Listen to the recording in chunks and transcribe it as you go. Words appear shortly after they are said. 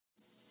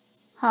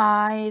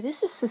Hi,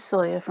 this is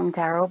Cecilia from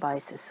Tarot by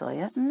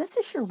Cecilia, and this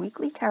is your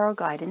weekly tarot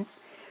guidance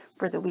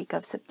for the week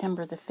of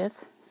September the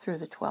 5th through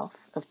the 12th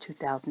of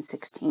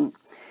 2016.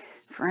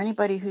 For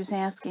anybody who's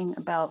asking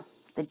about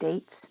the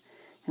dates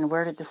and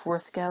where did the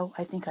 4th go,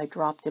 I think I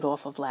dropped it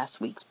off of last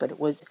week's, but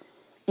it was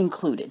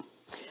included.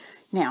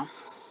 Now,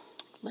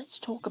 let's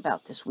talk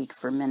about this week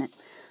for a minute,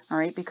 all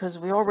right, because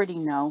we already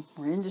know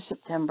we're into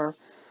September.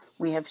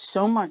 We have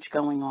so much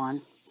going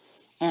on,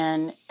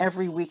 and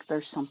every week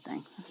there's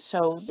something.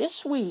 So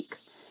this week,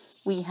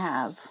 we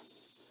have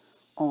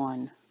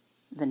on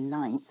the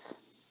 9th,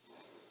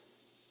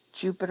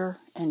 Jupiter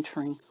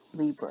entering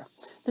Libra.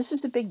 This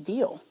is a big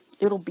deal.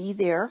 It'll be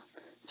there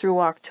through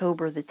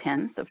October the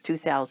 10th of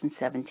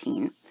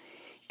 2017.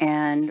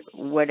 And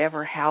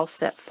whatever house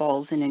that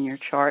falls in your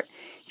chart,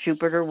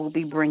 Jupiter will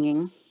be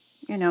bringing,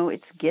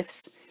 its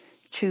gifts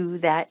to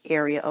that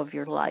area of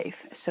your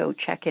life. So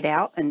check it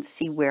out and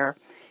see where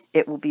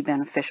it will be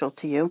beneficial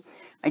to you.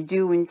 I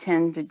do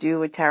intend to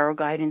do a tarot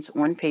guidance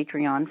on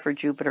Patreon for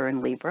Jupiter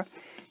and Libra.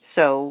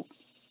 So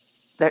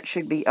that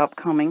should be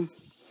upcoming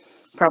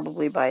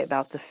probably by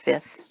about the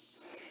 5th.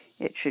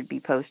 It should be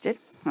posted,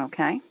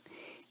 okay?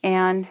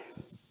 And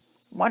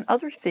one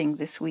other thing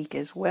this week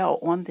as well,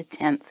 on the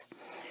 10th,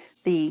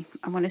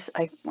 I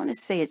want to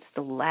say it's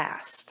the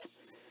last.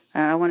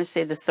 I want to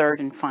say the third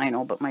and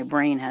final, but my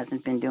brain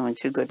hasn't been doing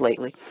too good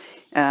lately.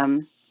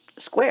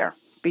 Square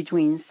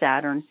between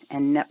Saturn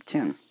and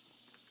Neptune.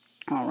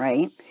 All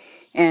right?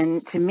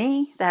 And to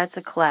me, that's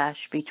a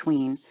clash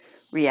between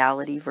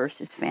reality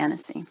versus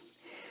fantasy.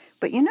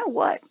 But you know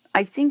what?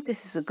 I think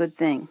this is a good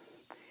thing.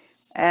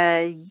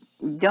 I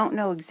don't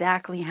know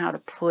exactly how to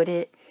put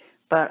it,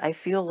 but I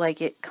feel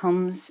like it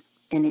comes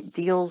and it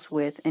deals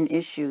with an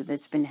issue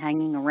that's been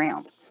hanging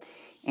around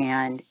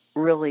and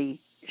really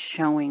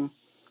showing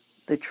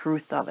the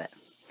truth of it,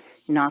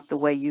 not the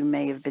way you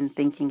may have been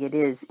thinking it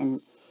is.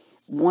 And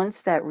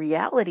once that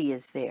reality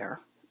is there,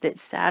 that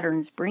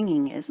Saturn's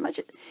bringing, as much,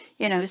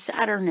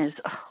 Saturn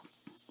is,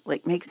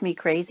 makes me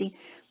crazy,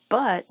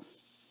 but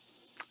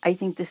I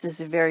think this is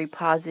a very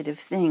positive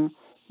thing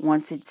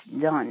once it's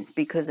done,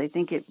 because I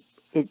think it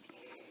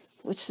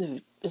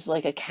is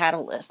like a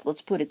catalyst,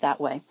 let's put it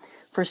that way,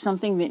 for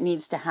something that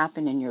needs to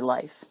happen in your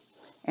life.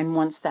 And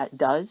once that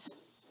does,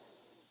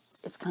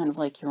 it's kind of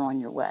like you're on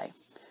your way.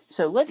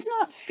 So let's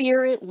not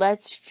fear it.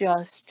 Let's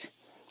just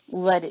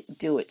let it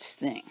do its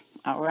thing.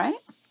 All right?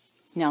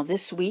 Now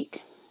this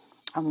week,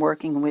 I'm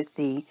working with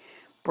the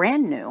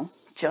brand new,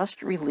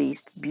 just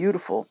released,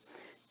 beautiful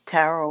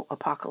Tarot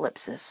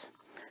Apocalypsis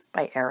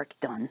by Eric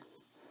Dunn.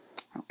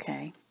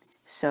 Okay?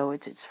 So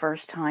it's its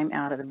first time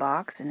out of the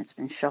box, and it's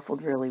been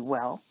shuffled really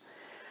well.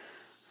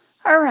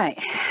 All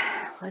right,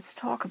 let's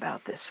talk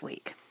about this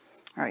week.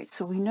 All right,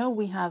 so we know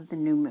we have the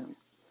new moon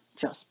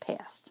just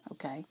passed,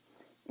 okay?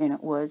 And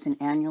it was an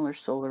annular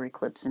solar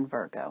eclipse in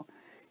Virgo.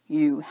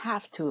 You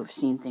have to have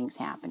seen things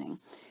happening.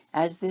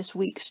 As this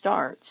week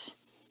starts,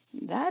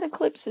 that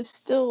eclipse is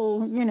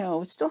still,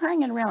 still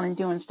hanging around and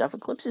doing stuff.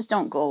 Eclipses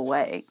don't go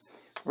away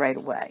right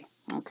away,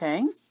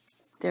 okay?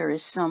 There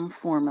is some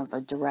form of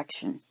a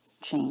direction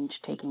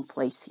change taking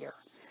place here.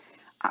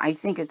 I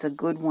think it's a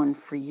good one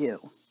for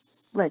you.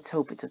 Let's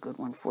hope it's a good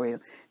one for you,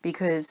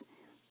 because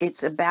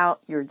it's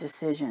about your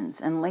decisions.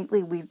 And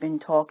lately we've been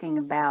talking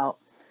about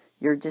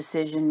your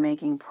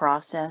decision-making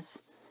process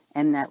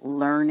and that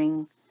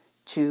learning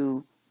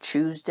to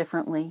choose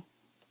differently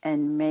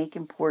and make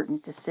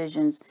important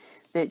decisions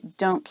that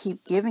don't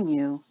keep giving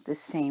you the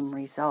same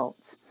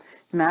results.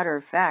 As a matter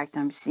of fact,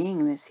 I'm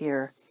seeing this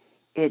here.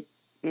 It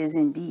is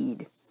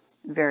indeed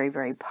very,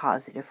 very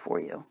positive for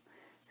you.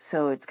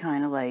 So it's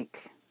kind of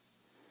like,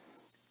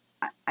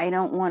 I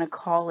don't want to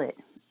call it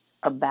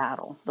a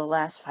battle. The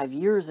last 5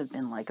 years have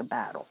been like a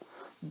battle.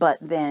 But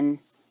then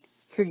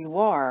here you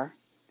are,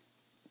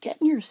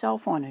 getting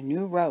yourself on a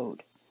new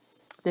road.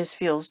 This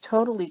feels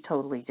totally,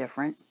 totally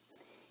different.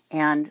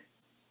 And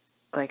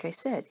like I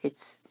said,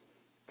 it's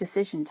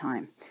decision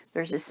time.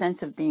 There's a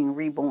sense of being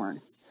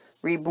reborn.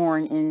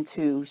 Reborn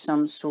into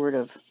some sort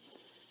of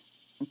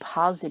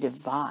positive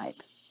vibe,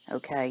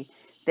 okay?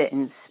 That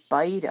in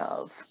spite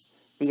of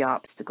the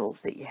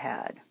obstacles that you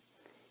had,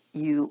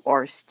 you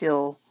are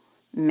still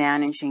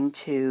managing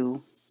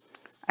to,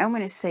 I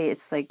want to say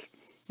it's like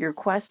your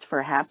quest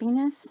for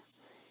happiness,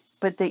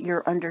 but that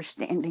you're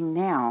understanding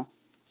now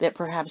that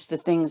perhaps the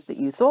things that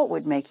you thought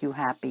would make you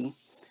happy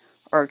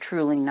are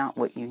truly not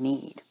what you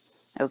need.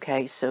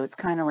 Okay, so it's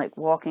kind of like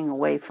walking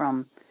away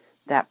from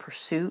that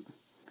pursuit,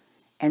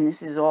 and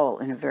this is all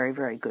in a very,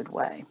 very good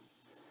way.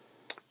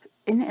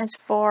 And as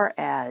far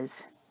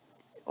as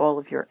all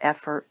of your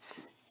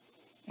efforts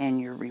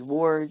and your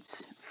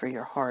rewards for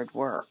your hard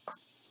work,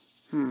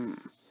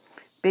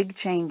 big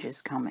change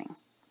is coming.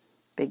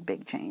 Big,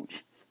 big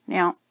change.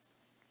 Now,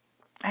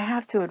 I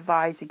have to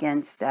advise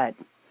against that,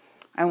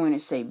 I want to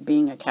say,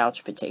 being a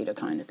couch potato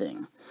kind of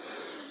thing.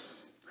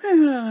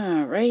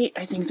 Right?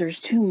 I think there's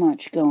too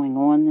much going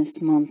on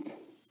this month.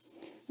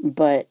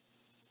 But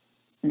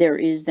there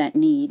is that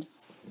need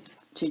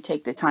to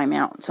take the time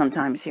out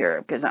sometimes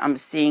here, because I'm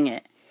seeing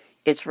it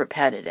it's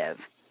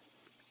repetitive.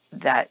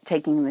 That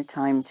taking the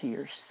time to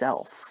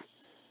yourself.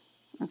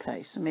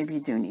 Okay, so maybe you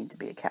do need to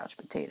be a couch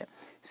potato.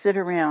 Sit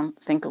around,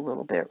 think a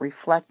little bit,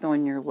 reflect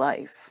on your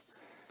life.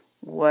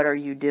 What are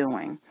you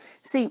doing?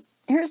 See,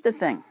 here's the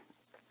thing.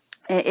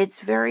 It's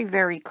very,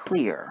 very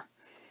clear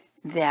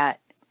that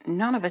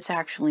none of us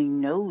actually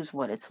knows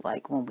what it's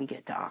like when we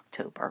get to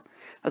October.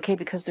 Okay,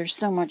 because there's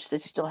so much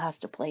that still has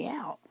to play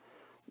out.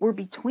 We're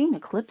between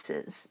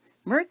eclipses.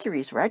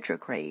 Mercury's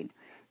retrograde.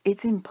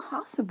 It's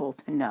impossible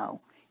to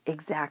know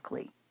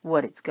exactly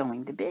what it's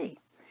going to be.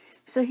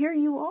 So here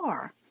you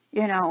are.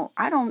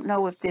 I don't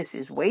know if this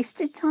is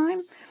wasted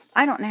time.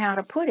 I don't know how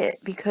to put it,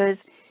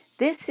 because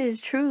this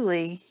is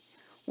truly,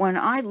 when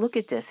I look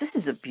at this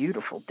is a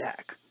beautiful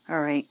deck.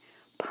 All right.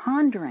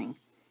 Pondering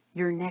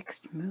your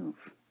next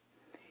move.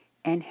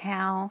 And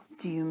how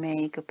do you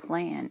make a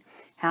plan?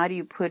 How do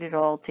you put it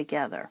all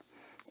together?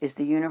 Is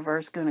the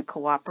universe going to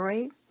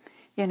cooperate?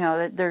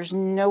 There's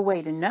no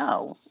way to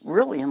know,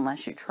 really,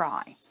 unless you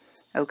try.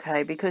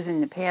 Okay? Because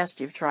in the past,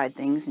 you've tried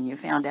things and you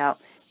found out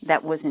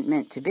that wasn't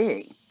meant to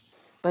be.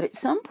 But at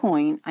some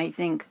point, I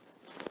think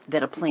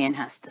that a plan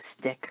has to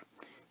stick.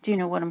 Do you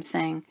know what I'm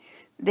saying?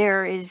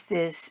 There is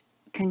this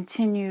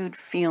continued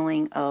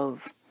feeling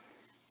of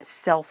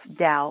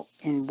self-doubt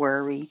and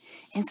worry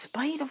in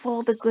spite of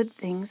all the good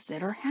things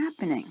that are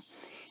happening.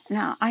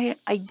 Now, I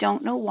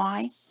don't know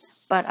why,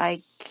 but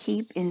I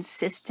keep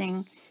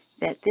insisting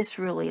that this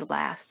really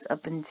lasts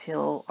up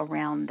until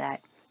around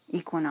that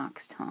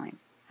equinox time,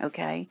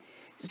 okay?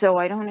 So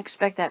I don't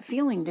expect that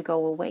feeling to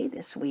go away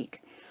this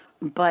week,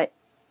 but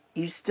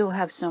you still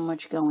have so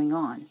much going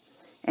on.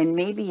 And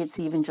maybe it's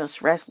even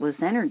just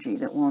restless energy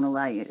that won't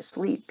allow you to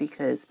sleep,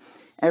 because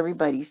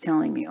everybody's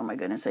telling me, oh my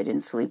goodness, I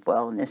didn't sleep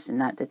well and this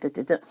and that.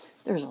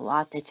 There's a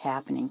lot that's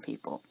happening,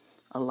 people.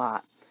 A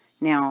lot.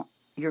 Now,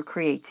 your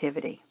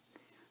creativity.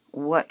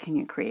 What can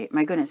you create?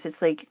 My goodness,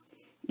 it's like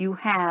you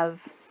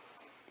have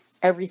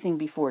everything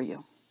before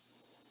you.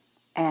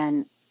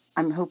 And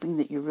I'm hoping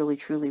that you really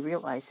truly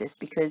realize this,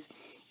 because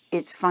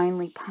it's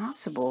finally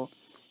possible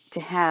to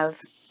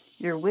have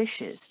your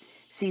wishes.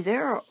 See,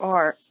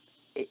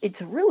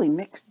 it's a really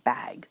mixed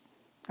bag,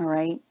 all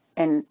right?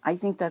 And I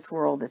think that's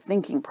where all the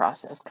thinking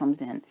process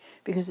comes in,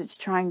 because it's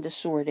trying to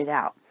sort it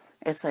out.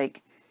 It's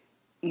like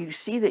you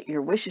see that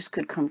your wishes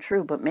could come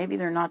true, but maybe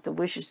they're not the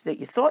wishes that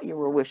you thought you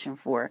were wishing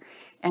for.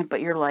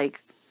 But you're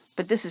like,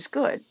 but this is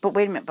good. But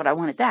wait a minute, but I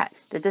wanted that.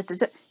 You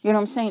know what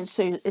I'm saying?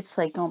 So it's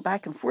like going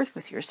back and forth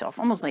with yourself,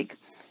 almost like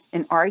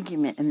an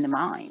argument in the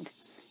mind.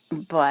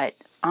 But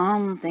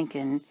I'm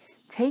thinking,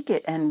 take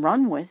it and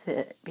run with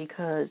it,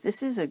 because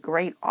this is a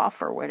great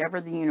offer, whatever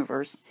the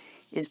universe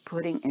is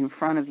putting in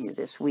front of you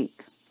this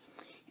week.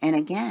 And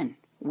again,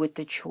 with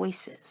the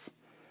choices,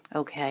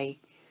 okay,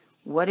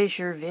 what is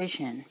your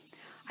vision?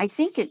 I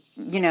think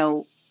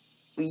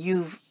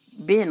you've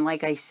been,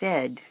 like I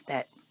said,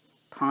 that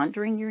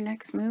pondering your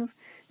next move.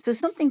 So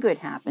something good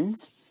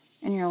happens,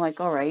 and you're like,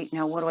 all right,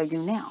 now what do I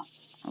do now?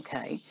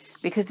 Okay,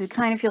 because it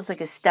kind of feels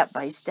like a step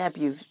by step.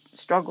 You've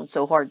struggled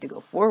so hard to go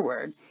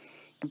forward,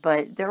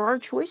 but there are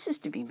choices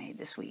to be made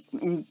this week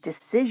and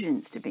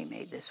decisions to be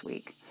made this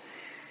week.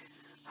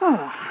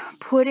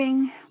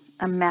 Putting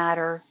a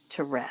matter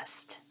to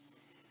rest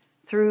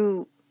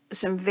through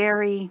some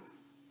very,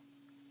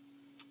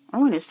 I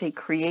want to say,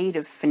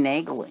 creative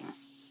finagling,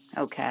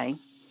 okay?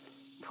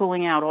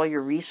 Pulling out all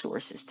your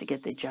resources to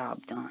get the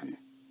job done.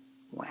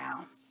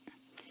 Wow.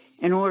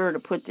 In order to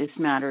put this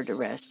matter to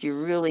rest, you're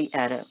really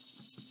at a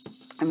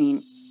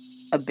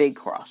big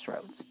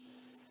crossroads.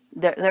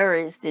 There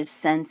is this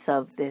sense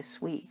of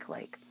this week,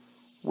 like,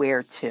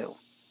 where to?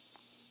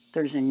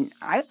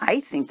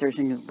 I think there's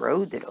a new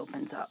road that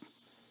opens up,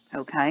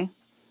 okay?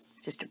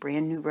 Just a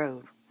brand new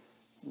road.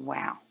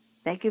 Wow.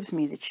 That gives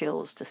me the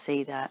chills to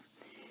say that.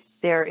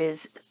 There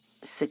is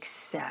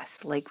success,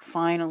 like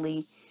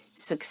finally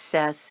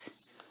success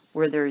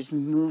where there's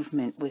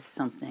movement with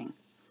something.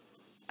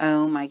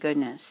 Oh my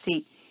goodness.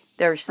 See,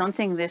 there's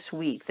something this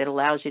week that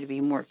allows you to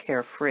be more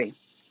carefree.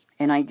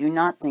 And I do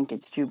not think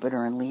it's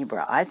Jupiter and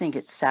Libra. I think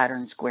it's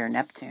Saturn square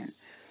Neptune.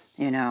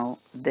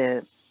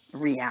 The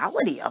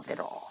reality of it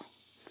all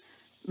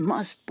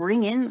must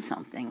bring in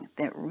something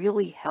that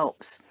really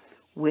helps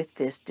with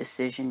this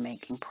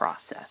decision-making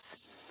process,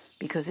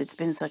 because it's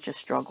been such a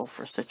struggle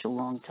for such a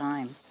long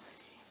time.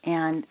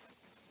 And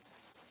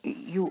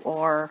you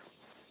are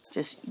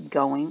just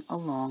going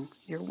along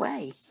your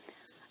way.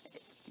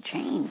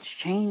 Change.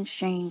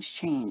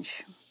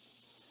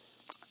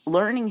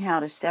 Learning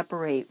how to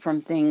separate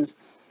from things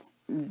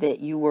that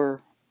you were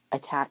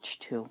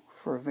attached to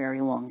for a very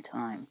long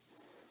time.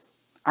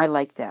 I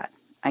like that.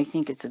 I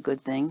think it's a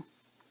good thing.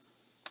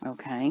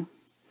 Okay.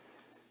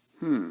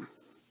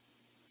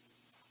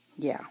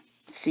 Yeah.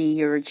 See,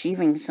 you're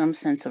achieving some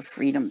sense of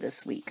freedom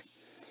this week.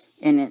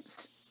 And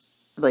it's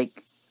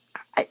like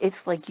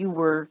you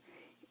were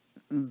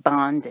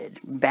bound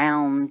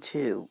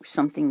to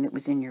something that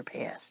was in your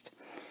past.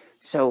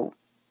 So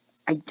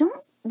I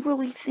don't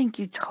really think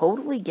you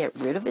totally get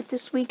rid of it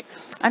this week.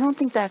 I don't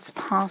think that's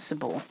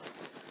possible.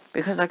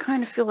 because I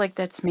kind of feel like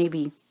that's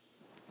maybe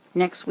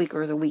next week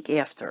or the week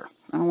after.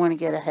 I don't want to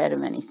get ahead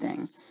of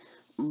anything,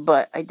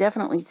 but I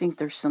definitely think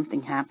there's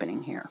something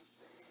happening here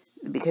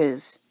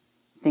because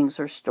things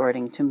are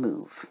starting to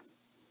move.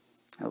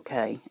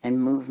 Okay,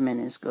 and movement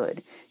is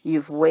good.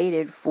 You've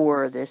waited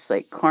for this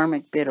like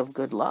karmic bit of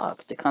good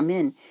luck to come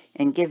in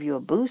and give you a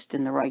boost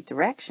in the right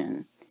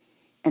direction,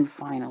 and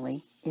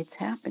finally it's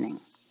happening.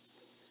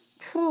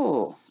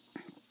 Phew.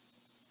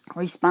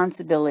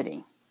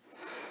 Responsibility.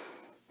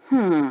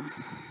 The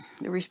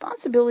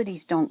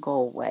responsibilities don't go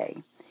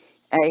away.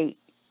 I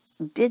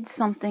did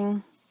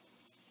something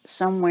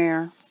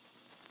somewhere,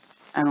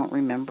 I don't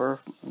remember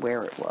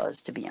where it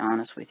was, to be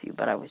honest with you,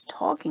 but I was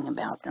talking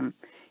about them.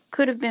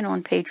 Could have been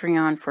on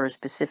Patreon for a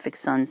specific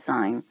sun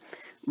sign,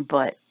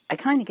 but I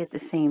kind of get the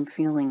same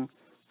feeling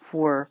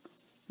for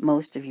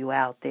most of you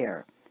out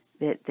there,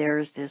 that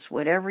there's this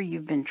whatever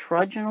you've been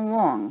trudging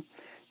along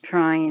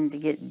trying to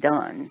get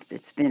done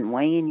that's been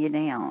weighing you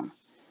down.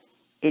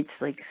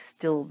 It's like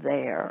still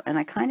there, and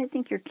I kind of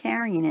think you're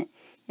carrying it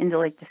into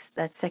like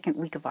that second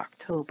week of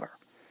October.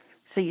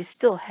 So you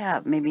still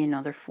have maybe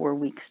another 4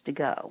 weeks to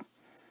go.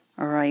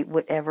 All right,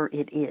 whatever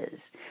it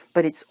is,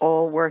 but it's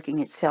all working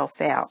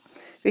itself out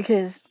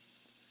because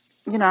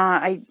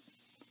I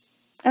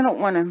don't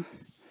want to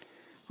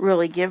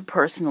really give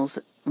personal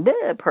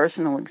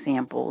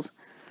examples,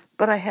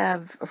 but I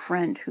have a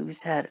friend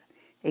who's had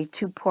a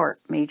 2-part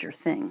major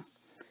thing,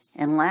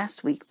 and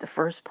last week the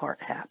first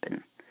part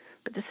happened,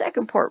 but the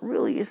second part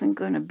really isn't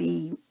going to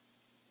be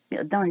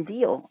a done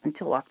deal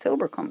until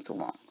October comes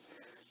along.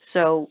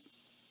 So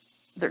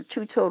they're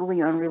two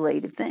totally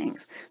unrelated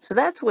things. So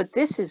that's what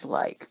this is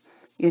like.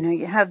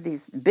 You have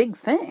this big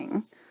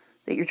thing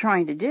that you're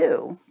trying to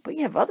do, but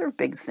you have other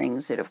big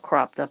things that have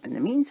cropped up in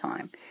the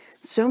meantime.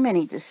 So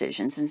many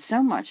decisions and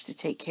so much to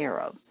take care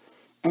of.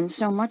 And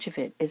so much of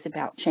it is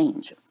about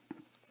change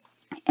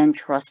and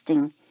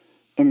trusting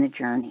in the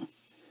journey.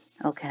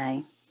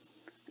 Okay?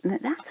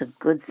 That's a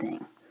good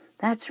thing.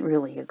 That's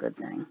really a good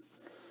thing.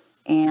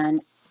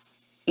 And,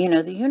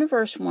 the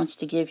universe wants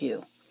to give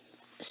you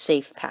a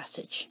safe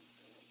passage.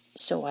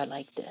 So I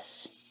like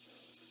this.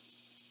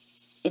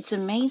 It's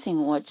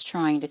amazing what's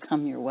trying to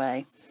come your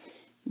way.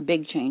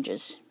 Big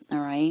changes, all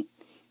right?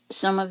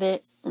 Some of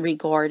it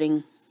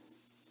regarding,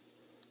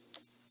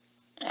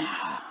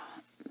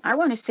 I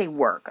want to say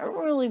work. I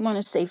really want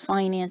to say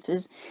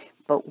finances,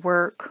 but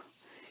work,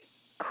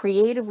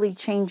 creatively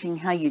changing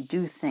how you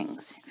do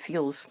things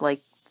feels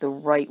like the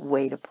right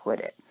way to put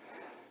it.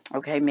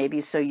 Okay,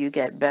 maybe so you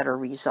get better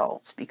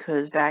results.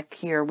 Because back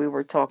here we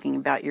were talking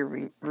about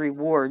your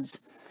rewards,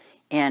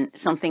 and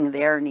something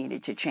there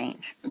needed to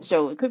change.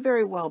 So it could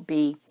very well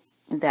be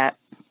that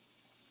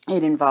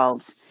it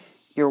involves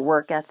your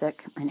work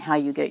ethic and how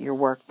you get your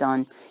work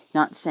done.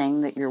 Not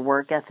saying that your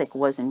work ethic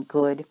wasn't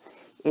good.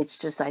 It's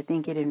just I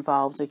think it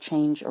involves a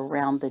change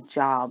around the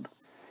job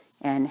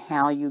and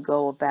how you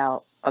go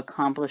about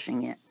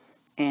accomplishing it.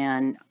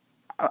 And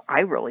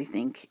I really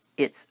think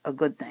it's a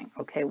good thing,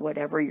 okay,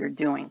 whatever you're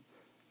doing.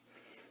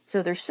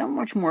 So there's so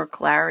much more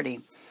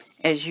clarity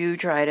as you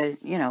try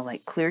to,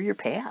 clear your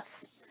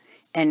path.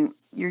 And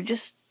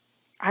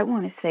I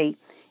want to say,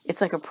 it's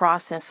like a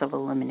process of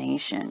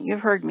elimination.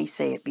 You've heard me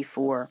say it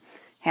before,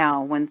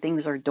 how when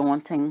things are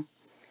daunting,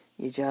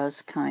 you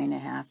just kind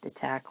of have to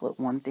tackle it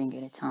one thing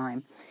at a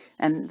time.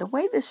 And the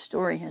way this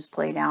story has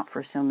played out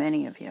for so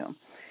many of you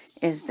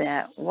is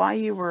that while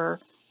you were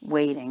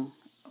waiting,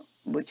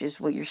 which is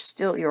what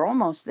you're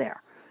almost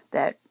there,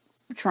 that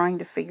trying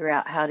to figure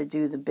out how to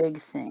do the big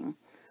thing,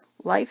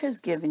 life has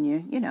given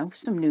you,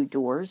 some new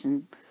doors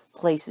and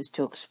places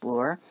to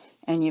explore.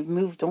 And you've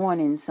moved on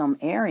in some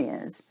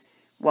areas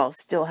while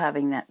still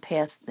having that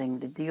past thing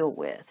to deal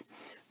with.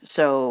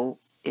 So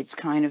it's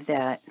kind of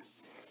that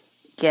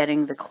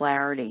getting the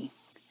clarity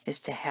as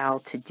to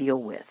how to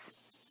deal with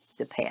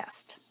the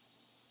past.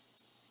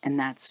 And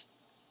that's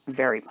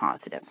very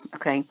positive,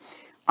 okay?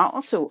 I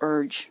also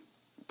urge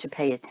to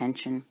pay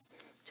attention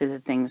to the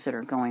things that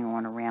are going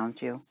on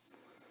around you,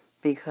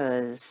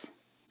 because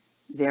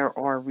there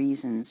are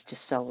reasons to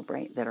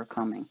celebrate that are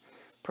coming.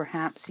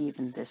 Perhaps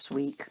even this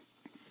week.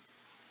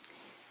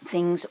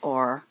 Things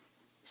are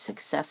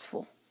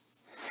successful.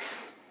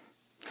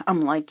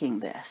 I'm liking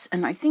this.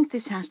 And I think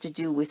this has to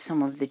do with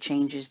some of the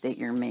changes that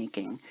you're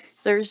making.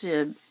 There's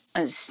a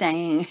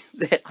saying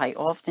that I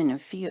often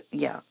feel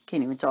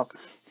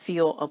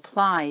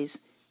applies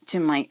to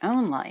my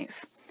own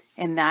life.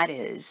 And that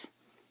is,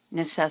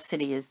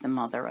 necessity is the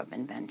mother of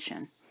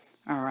invention.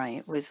 All right.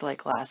 It was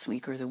like last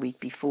week or the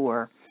week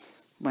before,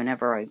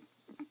 whenever I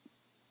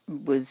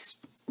was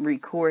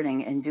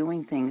recording and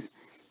doing things,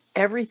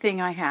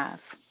 everything I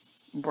have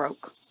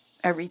broke.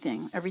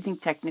 Everything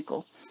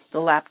technical. The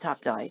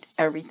laptop died.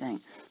 Everything.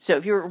 So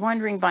if you're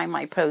wondering by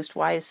my post,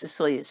 why is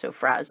Cecilia so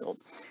frazzled?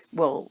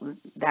 Well,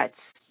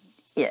 that's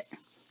it.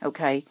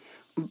 Okay?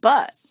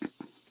 But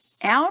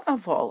out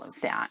of all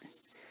of that,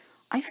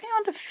 I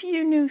found a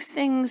few new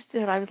things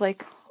that I was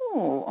like,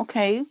 oh,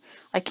 okay,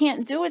 I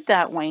can't do it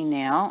that way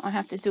now. I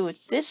have to do it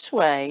this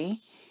way.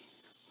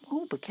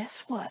 Oh, but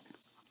guess what?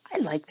 I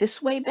like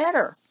this way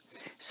better.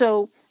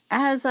 So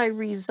as I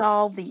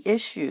resolve the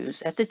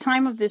issues, at the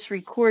time of this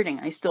recording,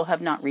 I still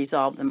have not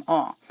resolved them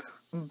all,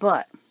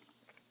 but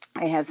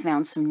I have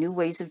found some new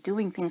ways of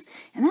doing things.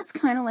 And that's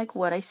kind of like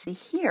what I see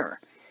here,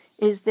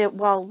 is that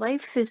while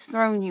life has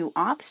thrown you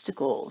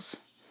obstacles,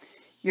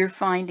 you're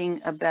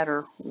finding a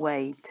better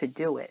way to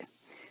do it,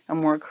 a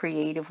more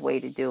creative way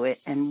to do it,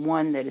 and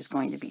one that is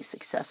going to be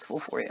successful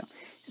for you.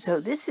 So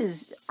this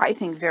is, I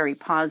think, very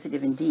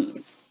positive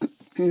indeed.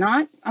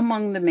 Not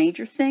among the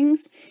major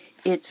things,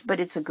 but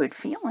it's a good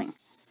feeling.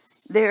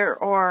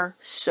 There are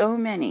so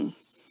many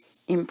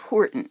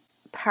important,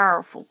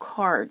 powerful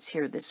cards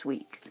here this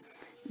week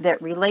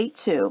that relate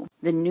to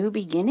the new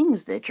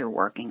beginnings that you're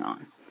working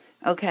on.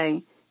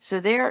 Okay, so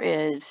there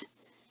is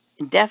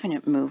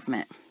definite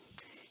movement.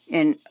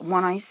 And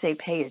when I say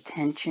pay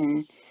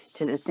attention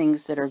to the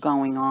things that are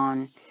going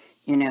on,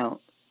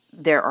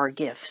 there are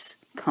gifts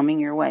coming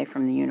your way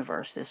from the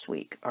universe this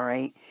week, all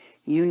right?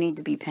 You need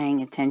to be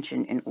paying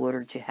attention in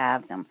order to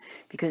have them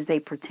because they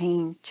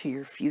pertain to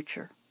your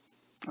future,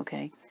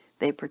 okay?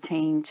 They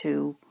pertain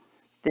to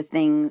the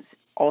things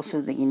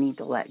also that you need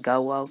to let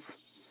go of.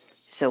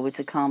 So it's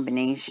a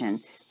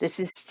combination. This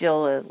is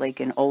still like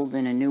an old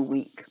and a new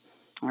week,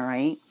 all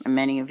right? And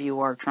many of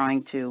you are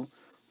trying to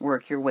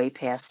work your way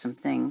past some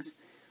things.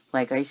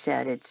 Like I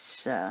said,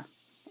 it's a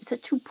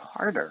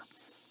two-parter,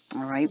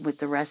 all right, with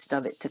the rest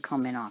of it to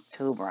come in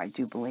October, I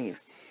do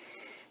believe.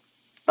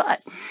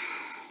 But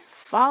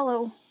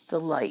follow the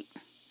light.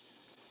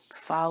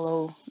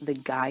 Follow the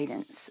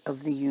guidance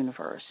of the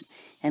universe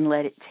and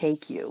let it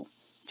take you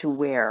to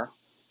where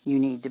you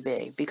need to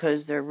be,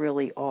 because there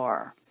really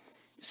are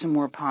some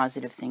more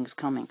positive things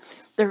coming.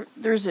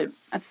 There's a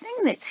thing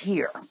that's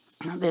here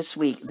this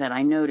week that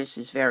I notice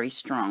is very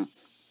strong,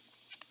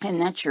 and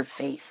that's your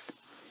faith.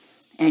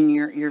 And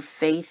your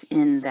faith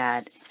in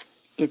that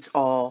it's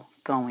all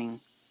going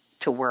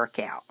to work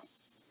out.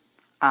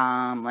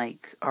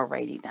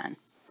 Alrighty then.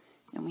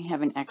 And we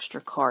have an extra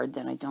card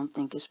that I don't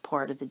think is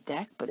part of the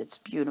deck, but it's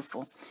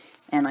beautiful.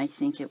 And I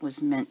think it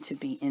was meant to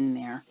be in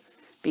there.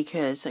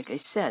 Because, like I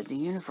said, the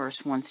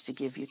universe wants to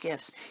give you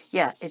gifts.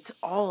 Yeah, it's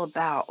all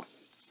about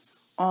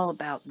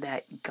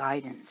that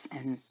guidance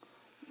and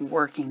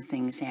working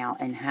things out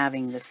and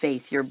having the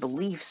faith. Your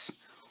beliefs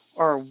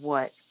are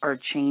what are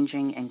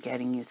changing and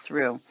getting you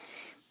through.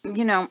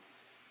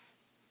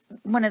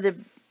 One of the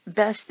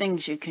best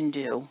things you can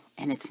do,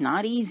 and it's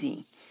not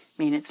easy.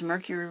 I mean, it's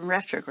Mercury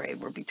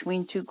retrograde. We're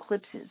between two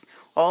eclipses.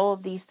 All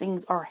of these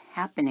things are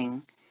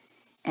happening,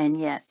 and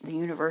yet the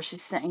universe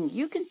is saying,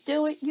 you can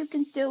do it, you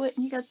can do it.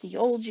 And you got the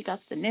old, you got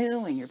the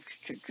new, and you're,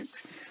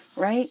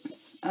 right?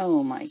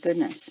 Oh my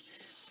goodness.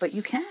 But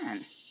you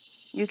can.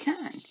 You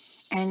can.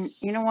 And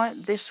you know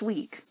what? This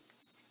week,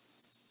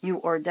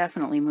 you are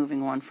definitely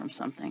moving on from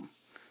something.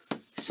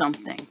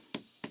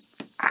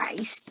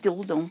 I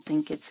still don't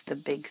think it's the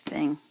big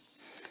thing.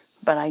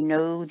 But I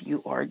know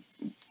you are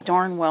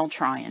darn well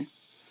trying.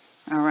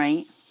 All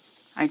right?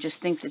 I just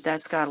think that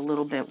that's got a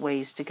little bit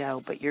ways to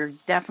go. But you're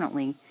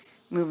definitely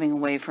moving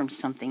away from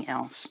something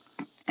else.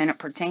 And it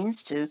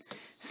pertains to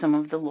some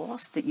of the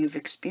loss that you've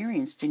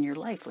experienced in your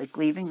life, like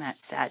leaving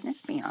that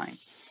sadness behind.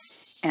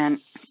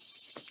 And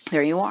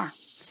there you are.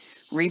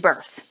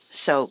 Rebirth.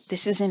 So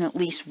this is in at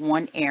least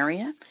one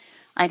area.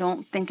 I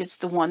don't think it's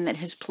the one that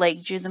has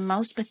plagued you the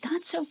most, but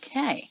that's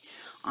okay.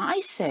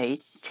 I say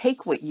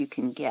take what you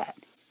can get,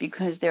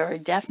 because there are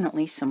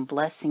definitely some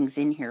blessings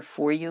in here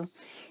for you.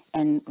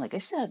 And like I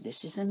said,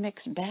 this is a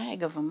mixed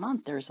bag of a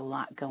month. There's a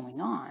lot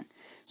going on.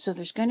 So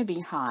there's going to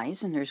be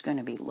highs and there's going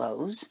to be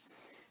lows,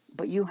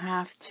 but you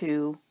have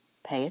to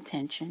pay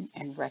attention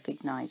and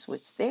recognize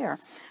what's there.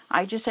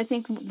 I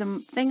think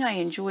the thing I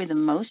enjoy the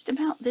most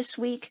about this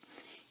week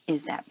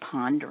is that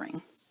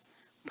pondering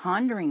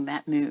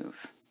that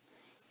move,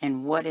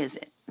 and what is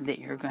it that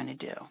you're going to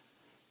do,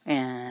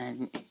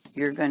 and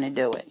you're going to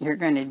do it. You're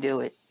going to do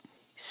it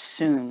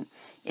soon.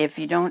 If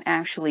you don't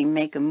actually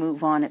make a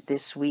move on it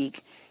this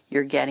week,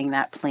 you're getting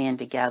that plan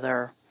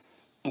together,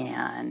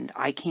 and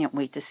I can't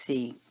wait to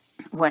see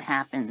what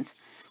happens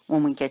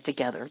when we get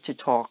together to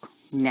talk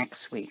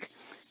next week,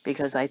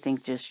 because I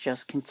think this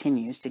just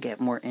continues to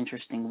get more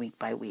interesting week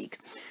by week.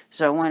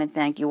 So I want to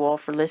thank you all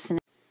for listening.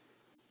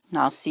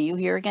 I'll see you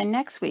here again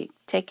next week.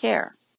 Take care.